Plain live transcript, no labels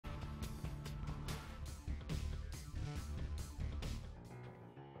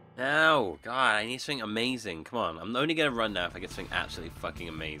No, God, I need something amazing. Come on, I'm only gonna run now if I get something absolutely fucking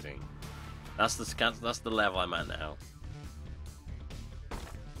amazing. That's the level I'm at now.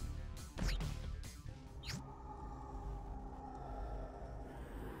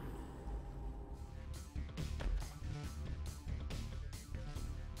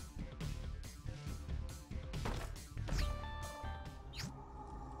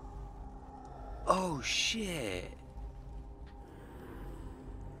 Oh shit.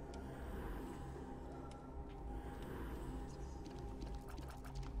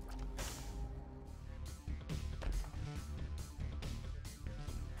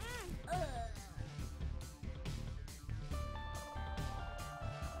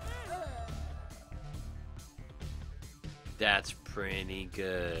 That's pretty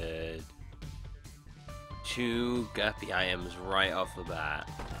good. 2 guppy items right off the bat.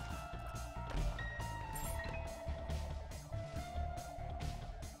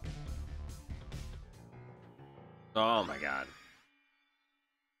 Oh my god.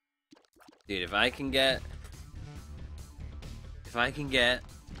 Dude, if I can get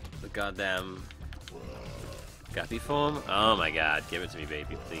the goddamn guppy form, oh my god, give it to me,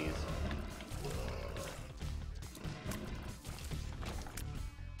 baby, please.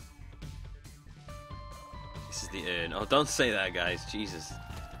 This is the urn. Oh, don't say that, guys. Jesus.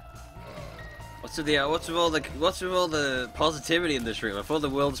 What's with all the positivity in this room? I thought the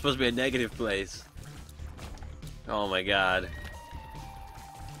world's supposed to be a negative place. Oh my god.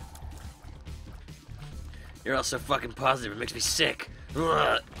 You're all so fucking positive, it makes me sick.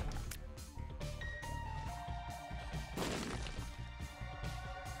 Ugh.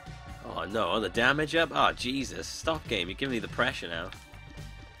 Oh no, the damage up? Oh Jesus, stop game, you're giving me the pressure now.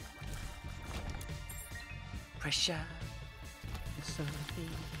 Pressure.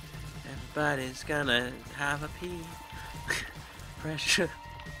 Everybody's gonna have a pee. Pressure.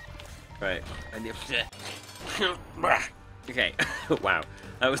 Right, I need okay. Wow,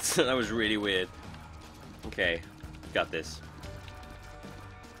 that was really weird. Okay, got this.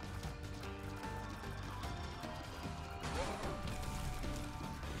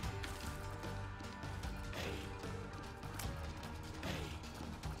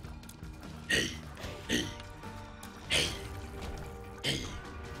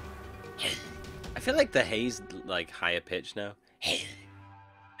 I feel like the hay's like higher pitch now.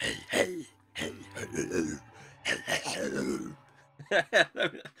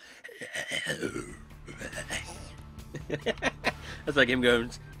 That's like him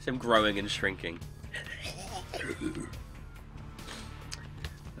growing and shrinking.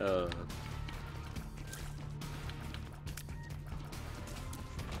 Oh.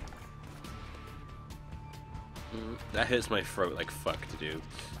 That hurts my throat like fuck to do.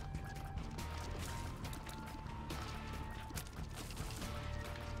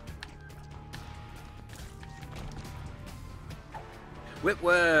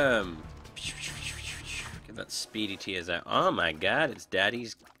 Whipworm! Get that speedy tears out. Oh my god, it's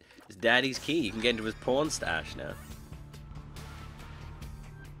daddy's key. You can get into his pawn stash now.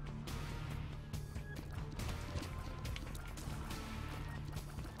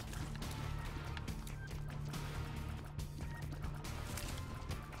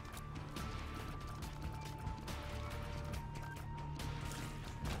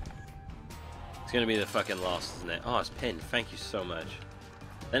 It's gonna be the fucking lost, isn't it? Oh, it's pinned. Thank you so much.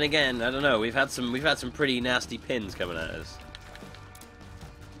 Then again, I don't know. We've had some pretty nasty pins coming at us.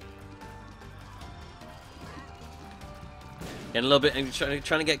 Getting a little bit,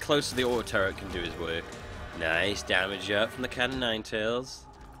 trying to get close to the auto turret can do his work. Nice damage up from the Cat and Nine Tails.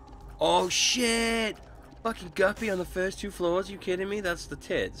 Oh shit! Fucking guppy on the first 2 floors. Are you kidding me? That's the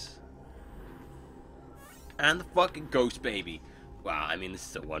tits. And the fucking ghost baby. Wow, I mean this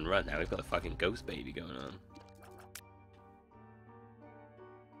is a 1 run now. We've got a fucking ghost baby going on.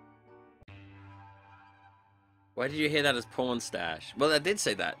 Why did you hear that as porn stash? Well, I did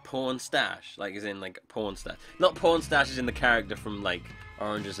say that. Porn stash. Like, as in, like, porn stash. Not porn stash as in the character from, like,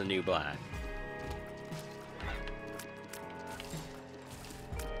 Orange is the New Black.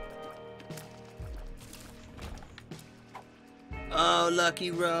 Oh,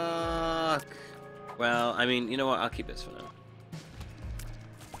 Lucky Rock! Well, I mean, you know what? I'll keep this for now.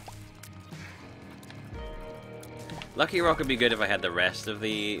 Lucky Rock would be good if I had the rest of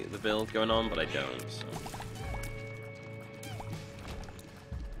the build going on, but I don't, so...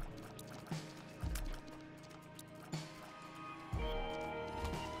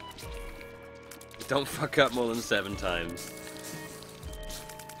 Don't fuck up more than 7 times.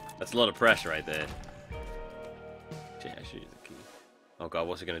 That's a lot of pressure right there. Shit, I should use the key. Oh god,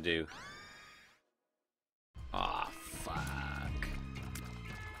 what's it gonna do? Ah, fuck.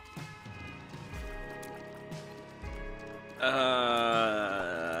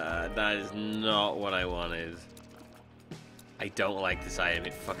 That is not what I wanted. I don't like this item.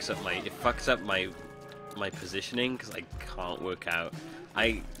 It fucks up my positioning because I can't work out.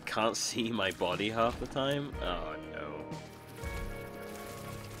 I can't see my body half the time. Oh no.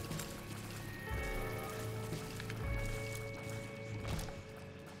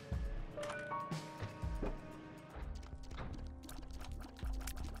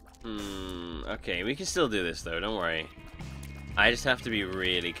 Okay, we can still do this though, don't worry. I just have to be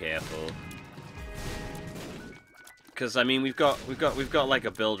really careful. Cause I mean we've got like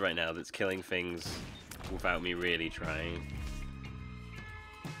a build right now that's killing things without me really trying.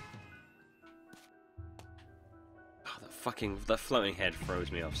 Oh, that floating head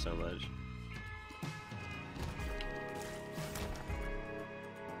throws me off so much.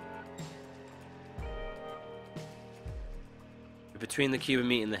 Between the cube and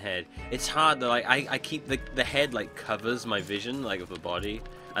meat and the head, it's hard though. Like I keep the head like covers my vision like of the body,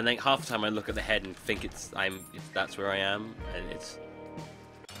 and then half the time I look at the head and think that's where I am, and it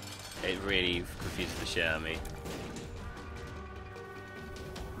really confuses the shit out of me.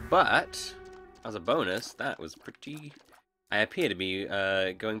 But as a bonus, that was pretty. I appear to be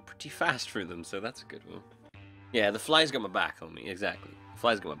going pretty fast through them, so that's a good one. Yeah, the fly's got my back on me. Exactly, the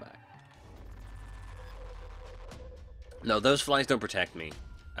fly's got my back. No, those flies don't protect me.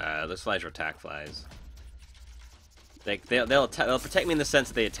 Those flies are attack flies. They'll protect me in the sense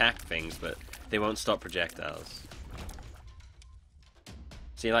that they attack things, but they won't stop projectiles.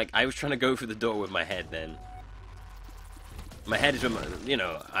 See, like I was trying to go through the door with my head. Then my head is where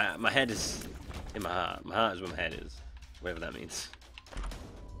my head is in my heart. My heart is where my head is, whatever that means.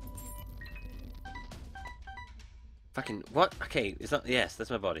 Fucking what? Okay, is that yes? That's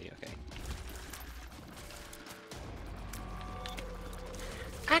my body. Okay.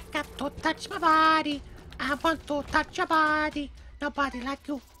 I got to touch my body. I want to touch your body. Nobody like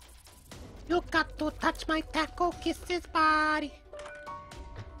you. You got to touch my taco kisses body.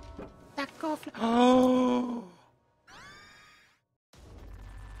 Taco Oh.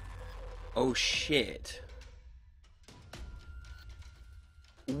 Oh shit.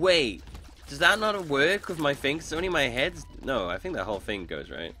 Wait. Does that not work with my thing? It's only my head's... No, I think that whole thing goes,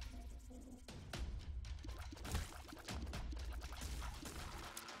 right?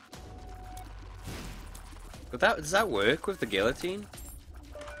 But does that work with the guillotine?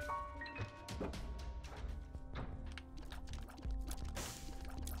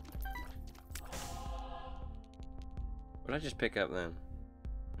 What did I just pick up then?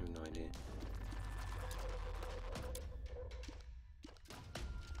 I have no idea.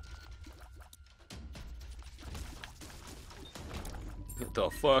 What the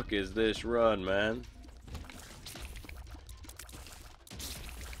fuck is this run, man?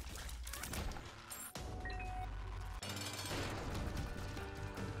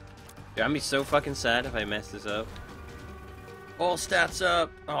 Dude, I'd be so fucking sad if I mess this up. All stats up!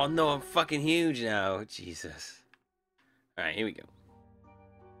 Oh no, I'm fucking huge now. Jesus. Alright, here we go.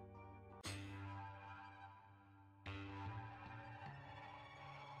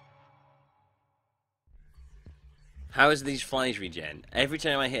 How is these flies regen? Every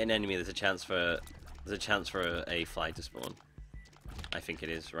time I hit an enemy, there's a chance for a fly to spawn. I think it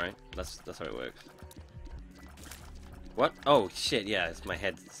is, right? That's how it works. What? Oh shit! Yeah, it's my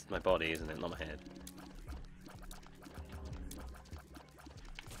head. It's my body, isn't it? Not my head.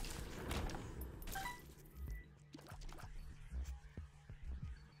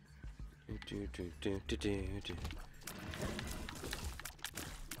 Do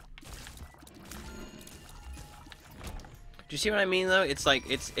you see what I mean though? It's like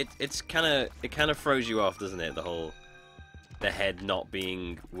it kind of throws you off, doesn't it? The head not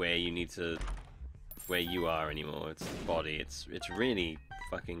being where you are anymore. It's the body. It's really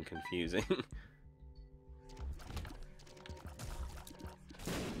fucking confusing.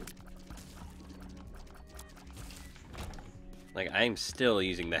 Like I'm still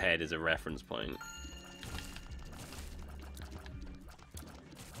using the head as a reference point.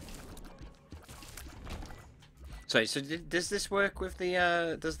 Sorry, so does this work with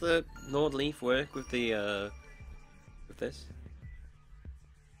the, does the Lord Leaf work with the, with this?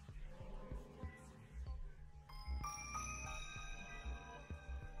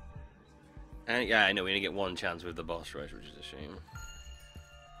 And yeah, I know, we only get one chance with the boss rush, which is a shame.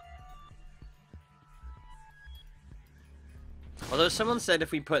 Although someone said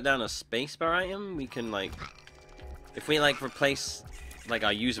if we put down a spacebar item, we can, like, if we, like, replace, like,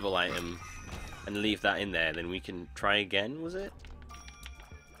 our usable item and leave that in there, then we can try again, was it?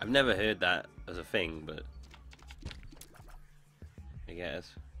 I've never heard that as a thing, but I guess.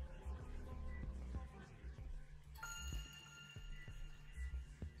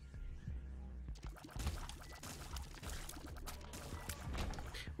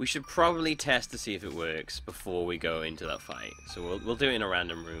 We should probably test to see if it works before we go into that fight. So we'll do it in a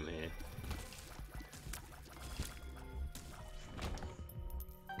random room here.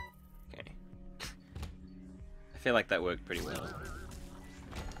 Okay. I feel like that worked pretty well.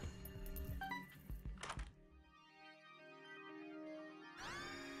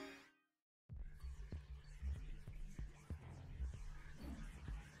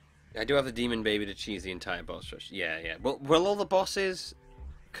 I do have the demon baby to cheese the entire boss rush. Yeah, yeah. Will all the bosses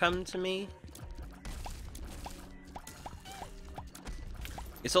come to me?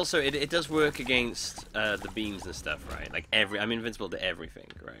 It's also it does work against the beams and stuff, right? Like I'm invincible to everything,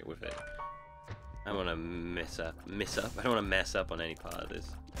 right? With it. I don't want to miss up. I don't want to mess up on any part of this.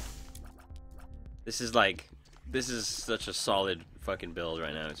 This is such a solid fucking build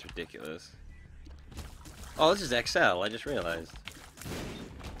right now. It's ridiculous. Oh, this is XL. I just realized.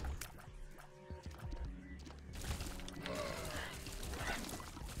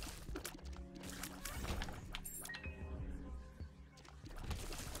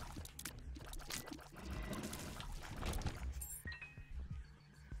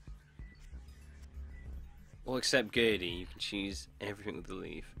 Well, except Gertie, you can choose everything with the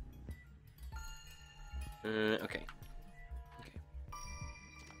leaf. Okay. Okay.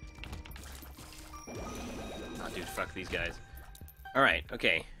 Oh, dude, fuck these guys. Alright,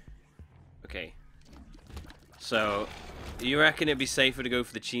 okay. Okay. So, you reckon it'd be safer to go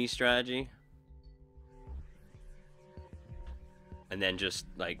for the cheese strategy? And then just,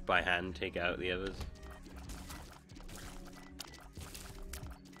 like, by hand take out the others?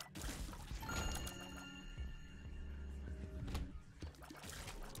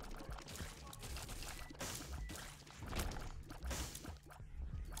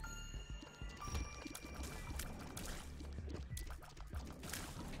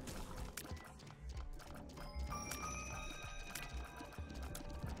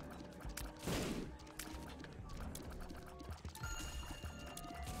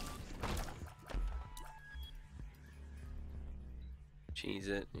 Cheese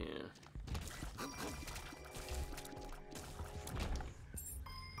it, yeah.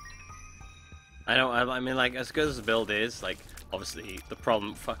 I mean, like, as good as the build is, like, obviously, the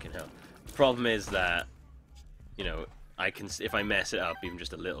problem, fucking hell. The problem is that, you know, if I mess it up even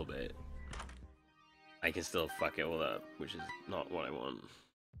just a little bit, I can still fuck it all up, which is not what I want.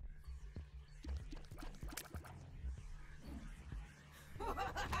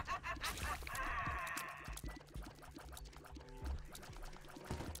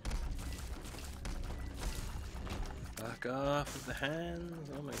 Fuck off with the hands,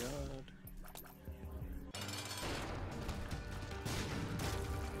 oh my god.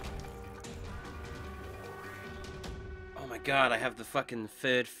 Oh my god, I have the fucking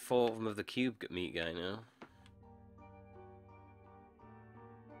third form of the cube meat guy now.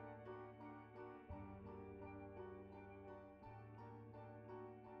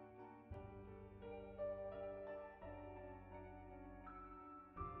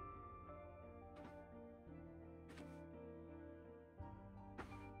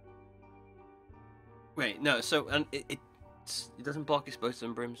 Wait, no, so it doesn't block explosives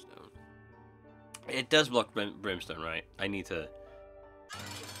and brimstone. It does block brimstone, right? I need to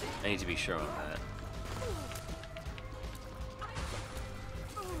be sure on that.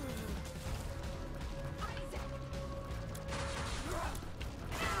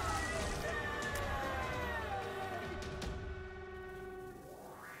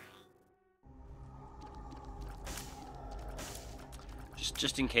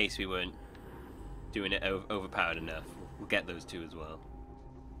 Just in case we weren't doing it overpowered enough, we'll get those two as well.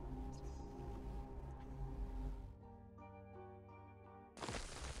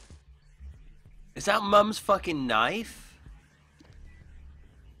 Is that Mum's fucking knife?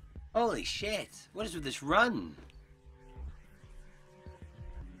 Holy shit! What is with this run?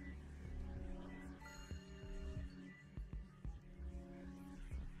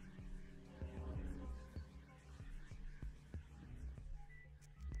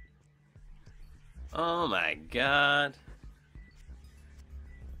 Oh my god.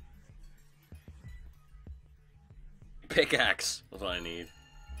 Pickaxe. That's what I need.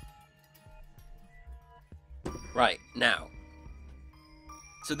 Right, now.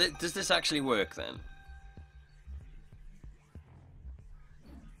 So does this actually work then?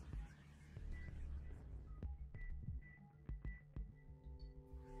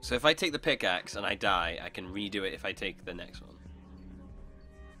 So if I take the pickaxe and I die, I can redo it if I take the next one.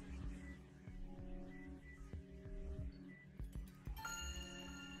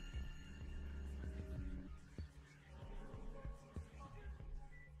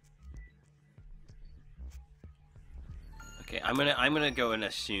 Okay, I'm gonna go and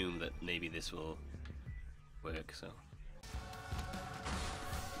assume that maybe this will work. So.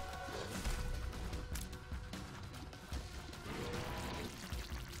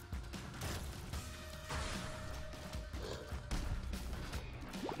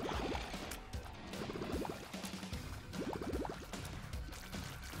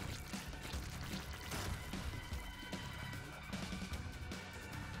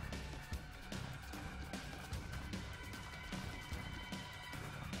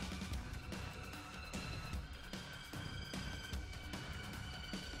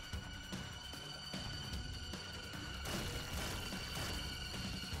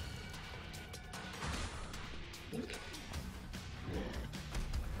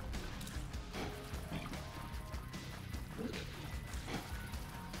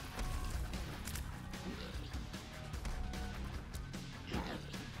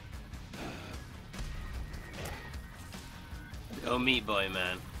 Oh, Meat Boy,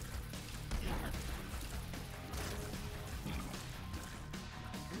 man.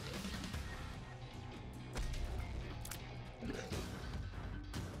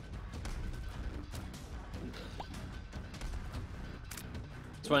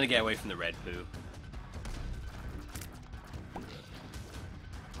 Just want to get away from the red poo.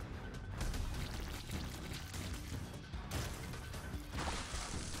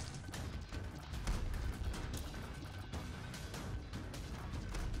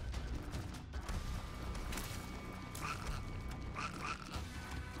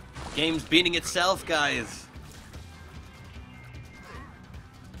 Game's beating itself, guys.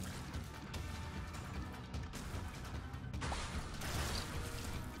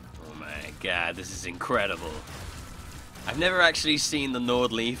 Oh my god, this is incredible. I've never actually seen the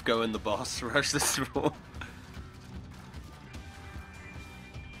Nord Leaf go in the boss rush this before.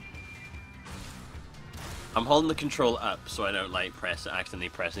 I'm holding the control up so I don't like accidentally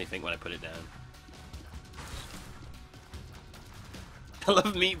press anything when I put it down. I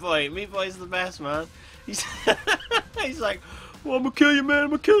love Meat Boy. Meat Boy's the best, man. He's he's like, well, I'm gonna kill you, man. I'm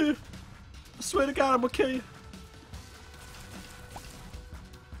gonna kill you. I swear to God, I'm gonna kill you.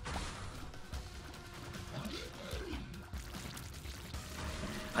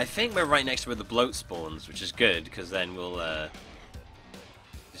 I think we're right next to where the bloat spawns, which is good because then we'll do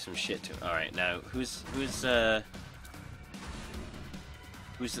some shit to him. All right, now who's this now?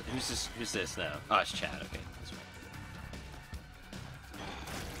 Oh, it's Chad. Okay, that's right.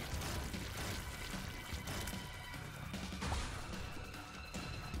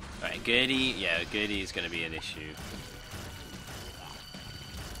 Alright, Gertie, yeah, Gertie is going to be an issue.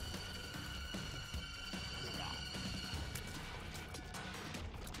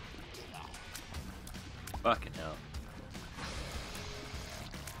 Fucking hell.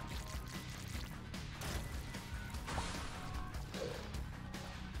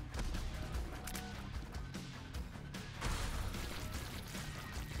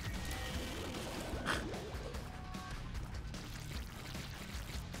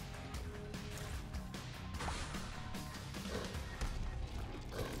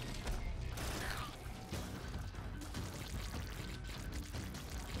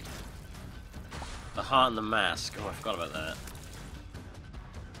 The heart and the mask. Oh, I forgot about that.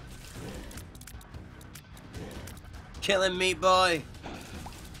 Kill him, Meat Boy!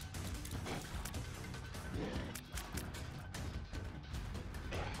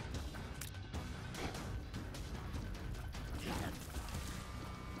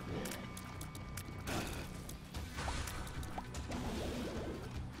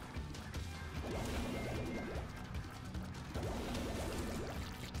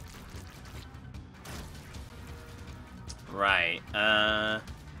 Right,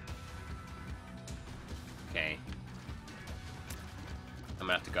 okay. I'm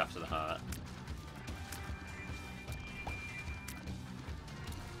gonna have to go after the heart.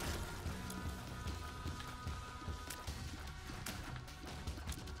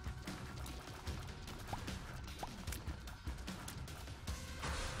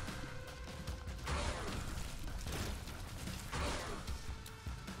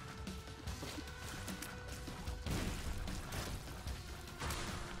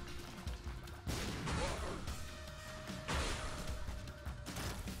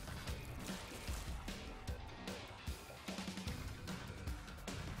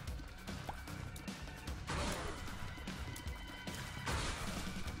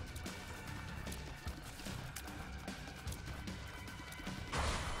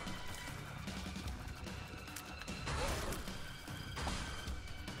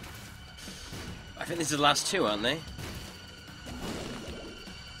 I think these are the last two, aren't they?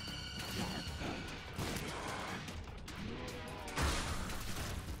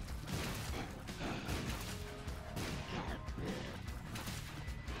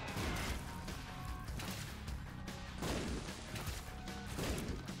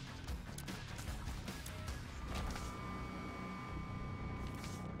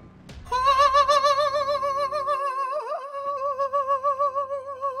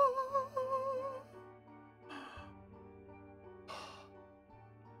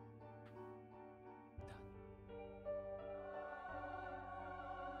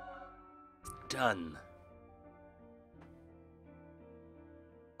 done.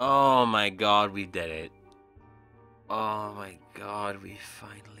 Oh my god, we did it. Oh my god, we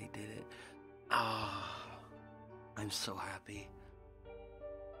finally did it. Ah, I'm so happy.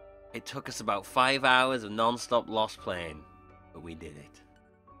 It took us about 5 hours of non-stop lost playing, but we did it.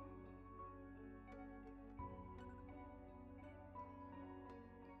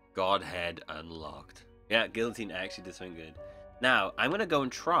 Godhead unlocked. Yeah, Guillotine actually did something good. Now, I'm going to go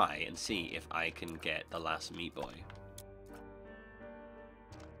and try and see if I can get the last Meat Boy.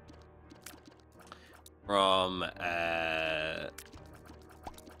 From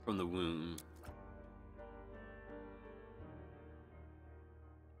the womb.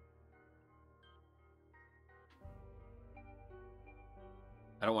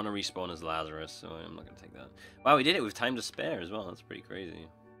 I don't want to respawn as Lazarus, so I'm not going to take that. Wow, we did it with time to spare as well. That's pretty crazy.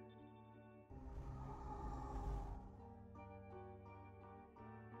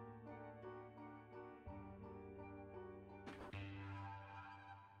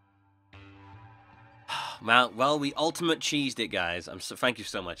 Well, we ultimate cheesed it, guys. Thank you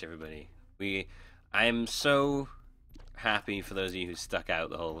so much, everybody. I'm so happy for those of you who stuck out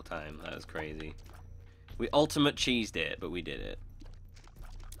the whole time. That was crazy. We ultimate cheesed it, but we did it.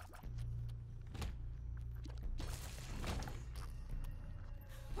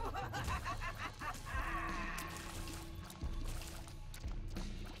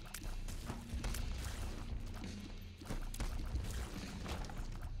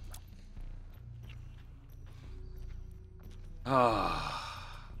 Oh.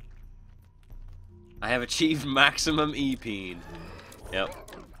 I have achieved maximum EP. Yep.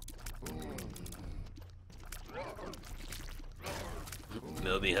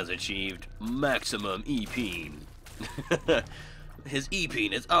 Millbeeful has achieved maximum EP. His EP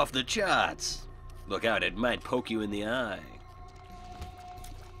is off the charts. Look out, it might poke you in the eye.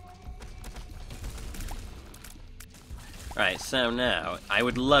 Right, so now, I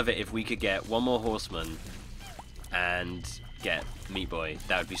would love it if we could get one more horseman and get Meat Boy.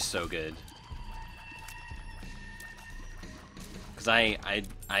 That would be so good. Because I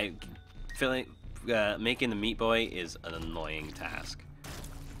feel like making the Meat Boy is an annoying task.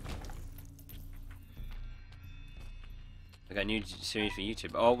 I got a new series for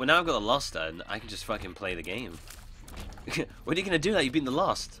YouTube. Oh, well now I've got the Lost done, I can just fucking play the game. What are you gonna do now? You've beaten the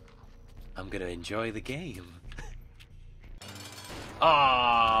Lost. I'm gonna enjoy the game.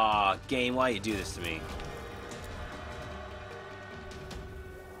 Ah, game, why you do this to me?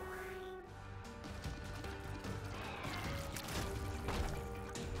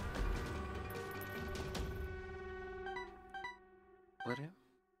 What?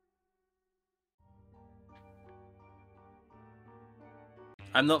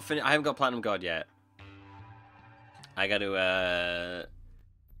 I'm not finished. I haven't got Platinum God yet. I got to I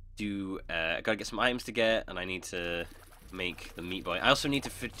gotta get some items to get, and I need to make the Meat Boy. I also need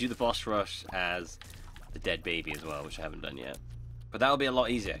to do the boss rush as the dead baby as well, which I haven't done yet. But that'll be a lot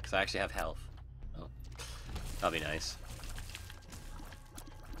easier because I actually have health. Oh, that'll be nice.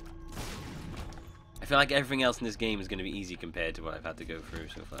 I feel like everything else in this game is going to be easy compared to what I've had to go through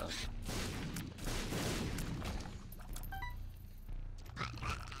so far.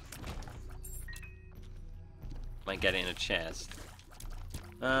 Might get it in a chest.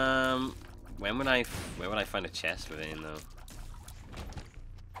 Where would I find a chest with it in though?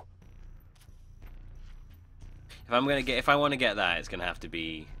 If I want to get that, it's gonna have to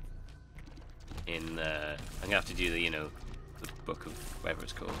be in. I'm gonna have to do the the Book of whatever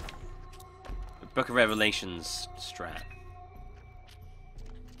it's called, the Book of Revelations strat.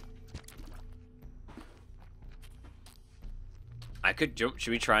 I could jump.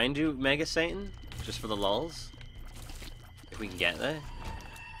 Should we try and do Mega Satan just for the lulz? If we can get there.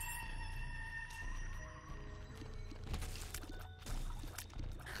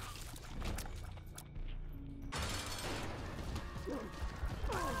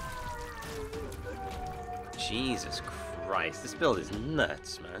 Jesus Christ, this build is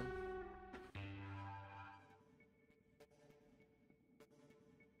nuts, man.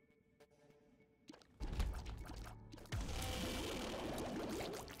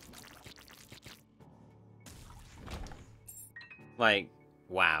 Like,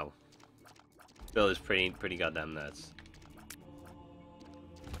 wow. Build is pretty goddamn nuts.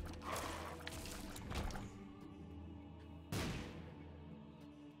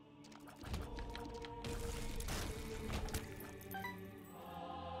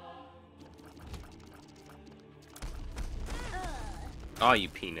 Oh, you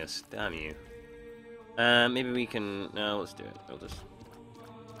penis. Damn you. Maybe we can... No, let's do it. We'll just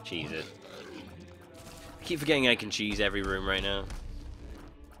cheese it. I keep forgetting I can cheese every room right now.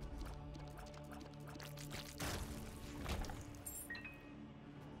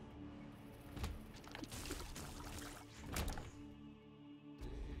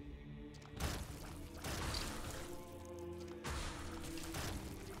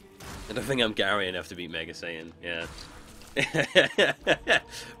 I don't think I'm Gary enough to beat Mega Satan. Yeah.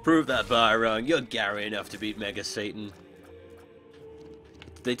 Prove that bar wrong. You're Gary enough to beat Mega Satan.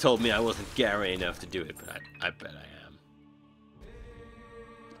 They told me I wasn't Gary enough to do it, but I bet I am.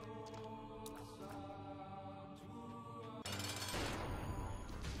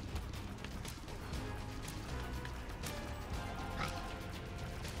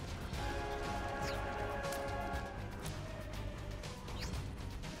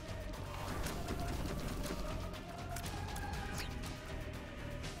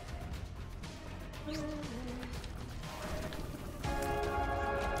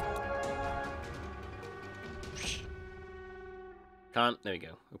 Can't. There we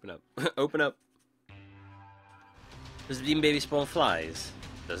go. Open up. Open up. Does the demon baby spawn flies?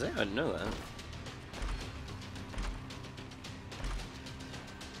 Does it? I didn't know that.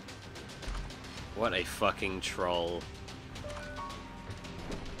 What a fucking troll.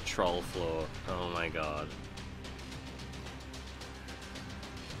 Troll floor. Oh my god.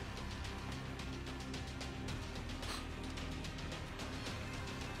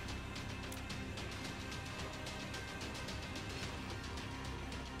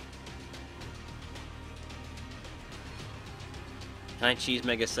 Can I cheese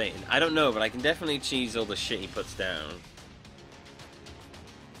Mega Satan? I don't know, but I can definitely cheese all the shit he puts down.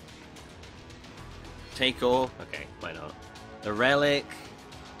 Take all? Okay, why not? The Relic,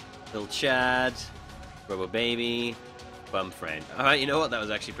 Little Chad, Robo Baby, Bum Friend. Alright, you know what? That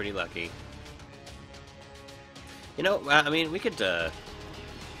was actually pretty lucky. You know, I mean, we could do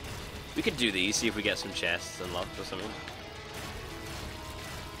these, see if we get some chests unlocked or something.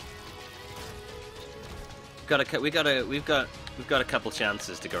 We've got a couple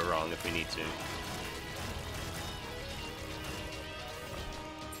chances to go wrong if we need to.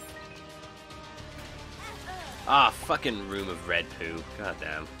 Ah, fucking room of red poo. God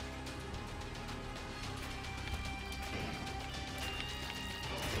damn.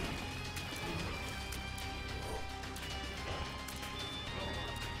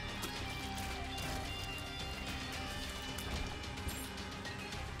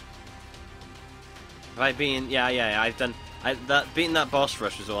 Have I been? Yeah, I've done. Beating that boss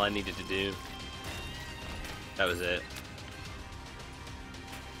rush was all I needed to do. That was it.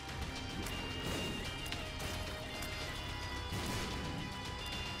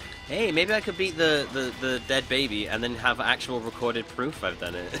 Hey, maybe I could beat the dead baby and then have actual recorded proof I've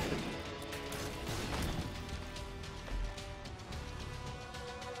done it.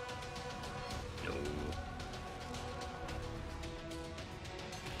 No.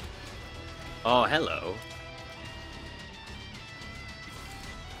 Oh, hello.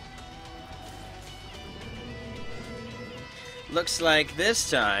 Looks like this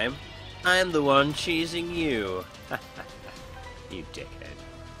time, I'm the one cheesing you. You dickhead.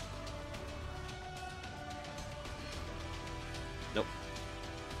 Nope.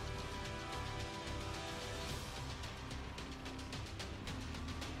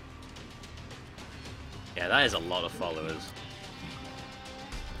 Yeah, that is a lot of followers.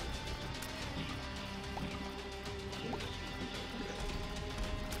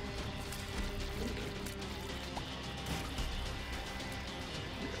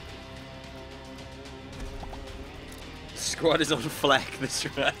 Squad is on fleck this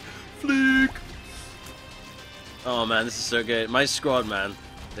round. Fleek! Oh man, this is so good. My squad, man.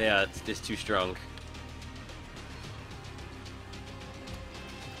 They are just too strong.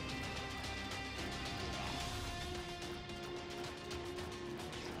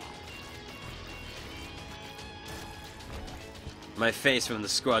 My face when the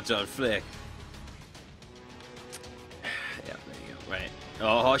squad's on flick. Yeah, there you go. Right.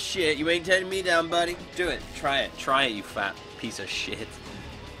 Oh shit, you ain't taking me down, buddy. Do it. Try it. Try it, you fat piece of shit.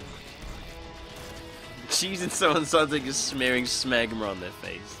 Cheesing someone sounds like you're smearing smegma on their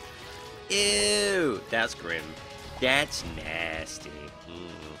face. Ew! That's grim. That's nasty.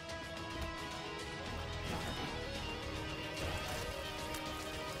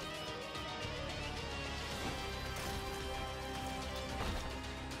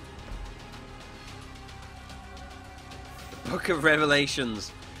 Book of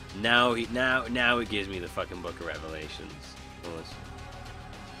Revelations. Now it gives me the fucking Book of Revelations. Almost.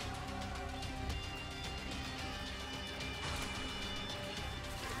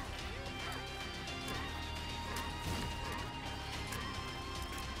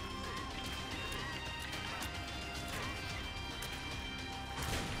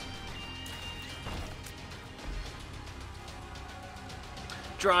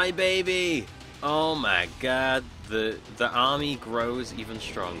 Dry baby! Oh my god, the army grows even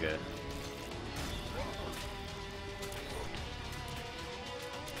stronger.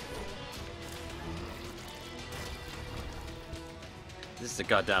 This is a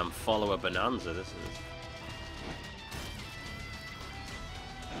goddamn follower bonanza, this is.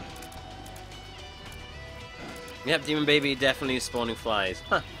 Yep, Demon Baby definitely is spawning flies.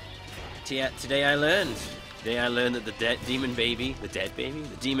 Huh. Today I learned. Today I learned that the Demon Baby, the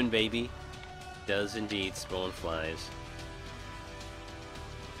Demon Baby, does indeed spawn flies.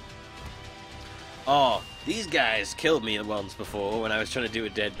 Oh, these guys killed me once before when I was trying to do a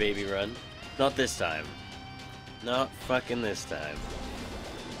dead baby run. Not this time. Not fucking this time.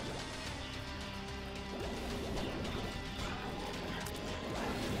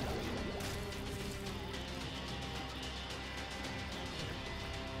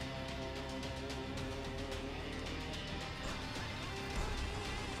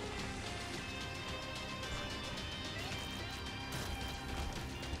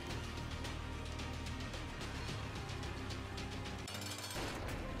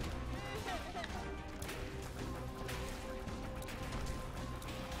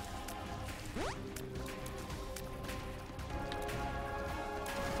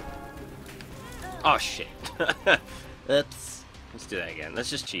 Oh shit. Let's do that again. Let's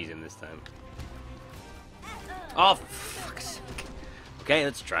just cheese him this time. Oh fuck's sake. Okay,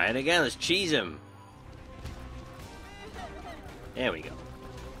 let's try it again. Let's cheese him. There we go.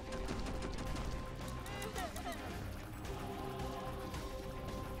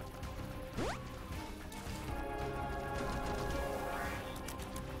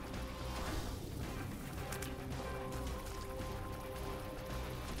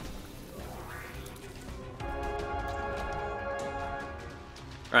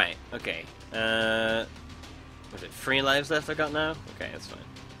 Right, okay. Was it 3 lives left I got now? Okay, that's fine.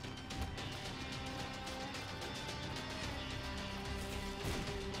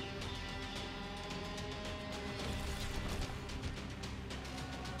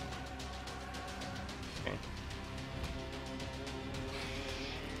 Okay.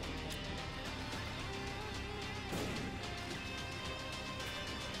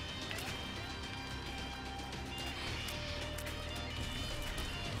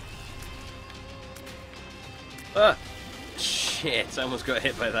 Ah! Shit, I almost got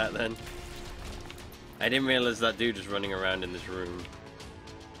hit by that then. I didn't realize that dude was running around in this room.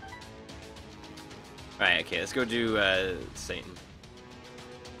 Right, okay, let's go do Satan.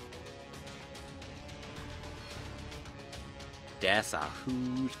 That's a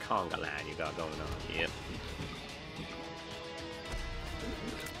huge conga line you got going on. Yep.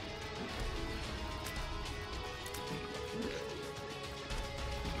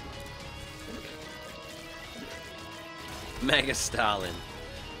 Mega Stalin.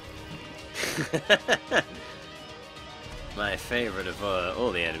 My favorite of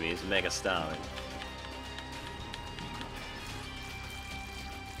all the enemies, Mega Stalin.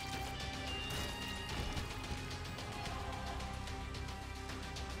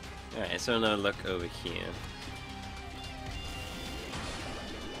 Alright, so now look over here.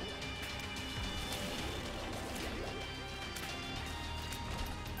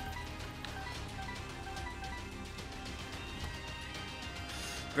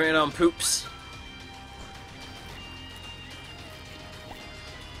 Bring it on, poops.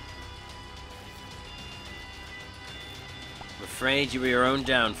 I'm afraid you were your own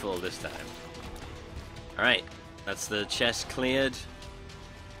downfall this time. Alright, that's the chest cleared.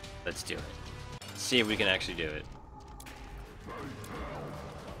 Let's do it. Let's see if we can actually do it.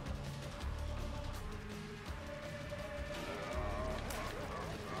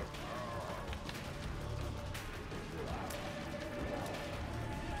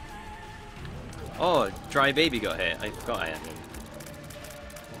 Oh, Dry Baby got hit. I forgot I had him.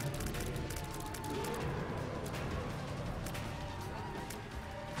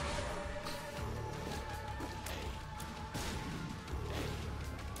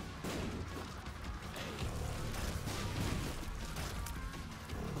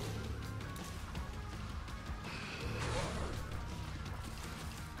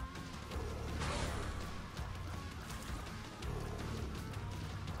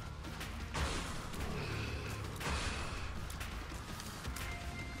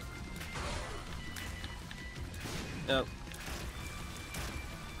 Nope.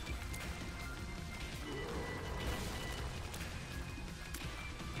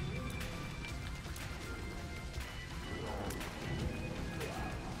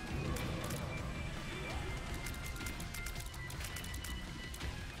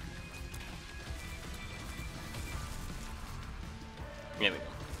 There we go.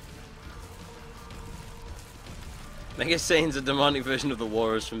 Mega Satan's a demonic version of the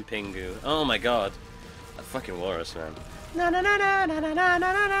Walrus from Pingu. Oh my god. That fucking Walrus, man. Na na na na na na na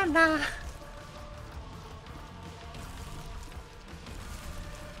na na na.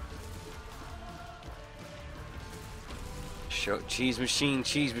 Cheese machine,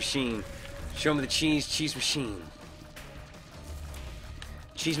 cheese machine. Show me the cheese machine.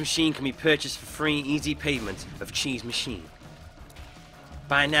 Cheese machine can be purchased for free, easy payment of cheese machine.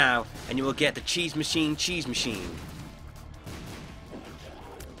 Buy now, and you will get the cheese machine, cheese machine.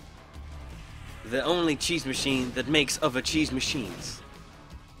 The only cheese machine that makes other cheese machines.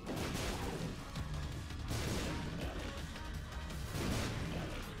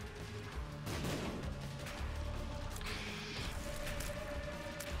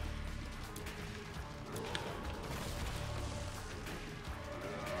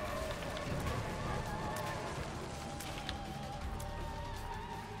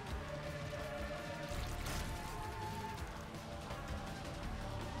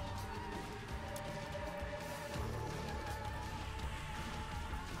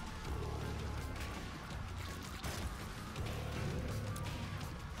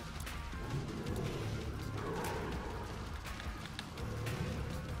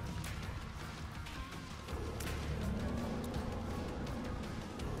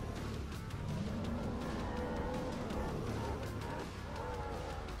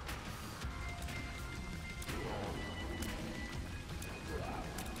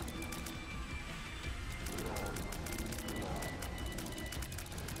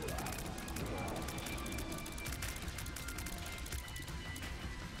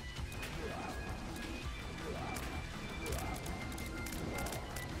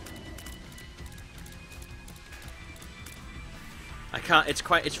 I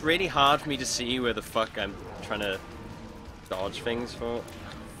can't, it's really hard for me to see where the fuck I'm trying to dodge things for. Oh,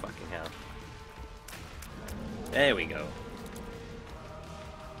 fucking hell. There we go.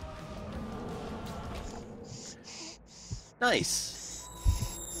 Nice.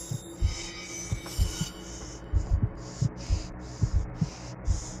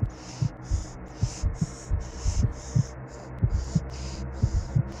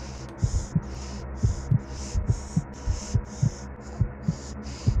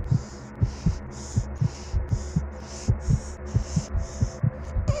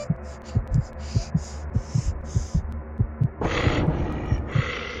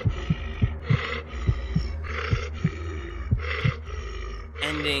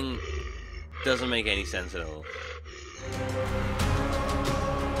 Ending doesn't make any sense at all.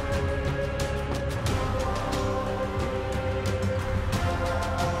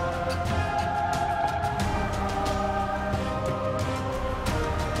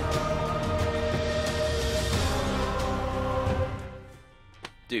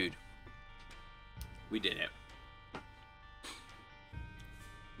 Dude, we did it.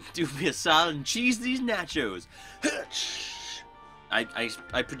 Do me a solid and cheese these nachos.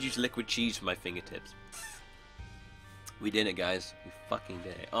 I produce liquid cheese from my fingertips. We did it, guys. We fucking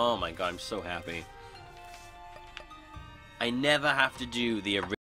did it. Oh my god, I'm so happy. I never have to do the original